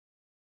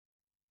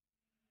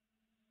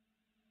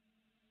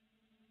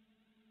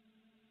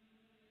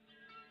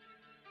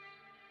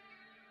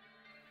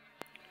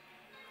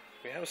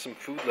We have some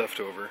food left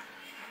over,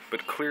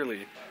 but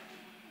clearly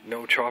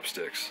no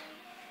chopsticks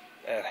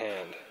at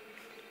hand.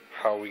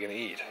 How are we gonna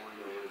eat?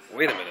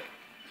 Wait a minute.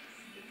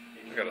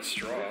 I got a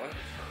straw.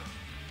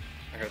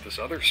 I got this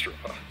other straw.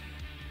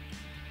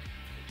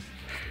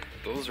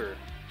 Those are,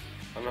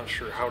 I'm not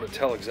sure how to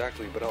tell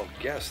exactly, but I'll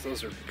guess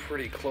those are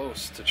pretty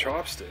close to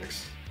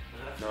chopsticks.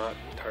 Not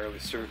entirely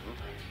certain.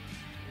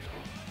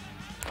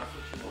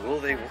 Will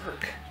they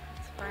work?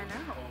 Let's find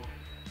out.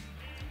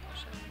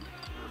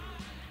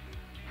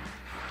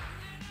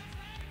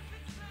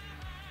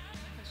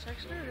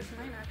 This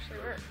might actually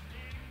work.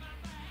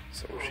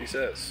 So she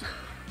says.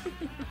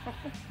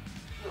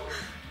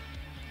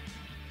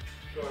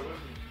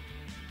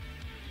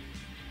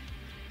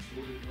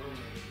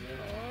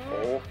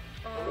 Oh.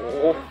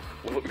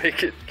 Will it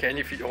make it? Can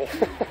you feel?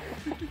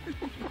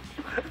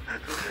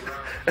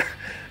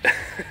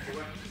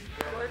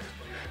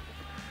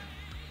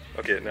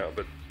 Okay, no,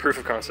 but proof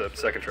of concept,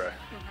 second try.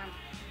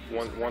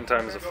 One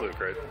time is a fluke,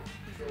 right?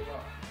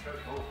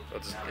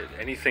 That's,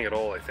 anything at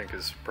all, I think,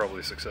 is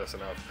probably success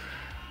enough.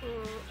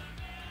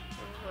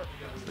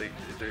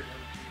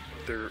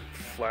 They're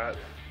flat,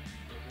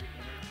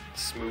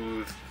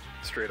 smooth,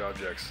 straight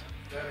objects.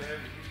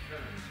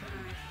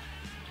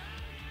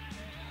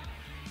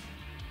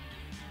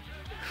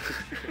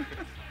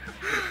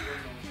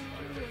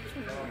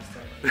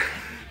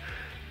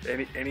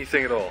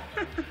 Anything at all.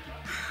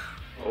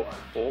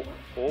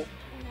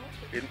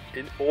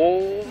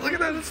 Oh, look at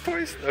that, it's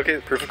twice. Okay,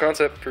 proof of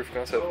concept.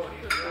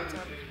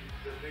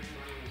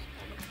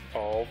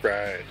 All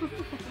right.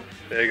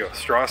 There you go,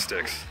 straw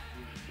sticks.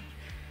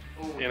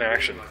 In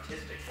action.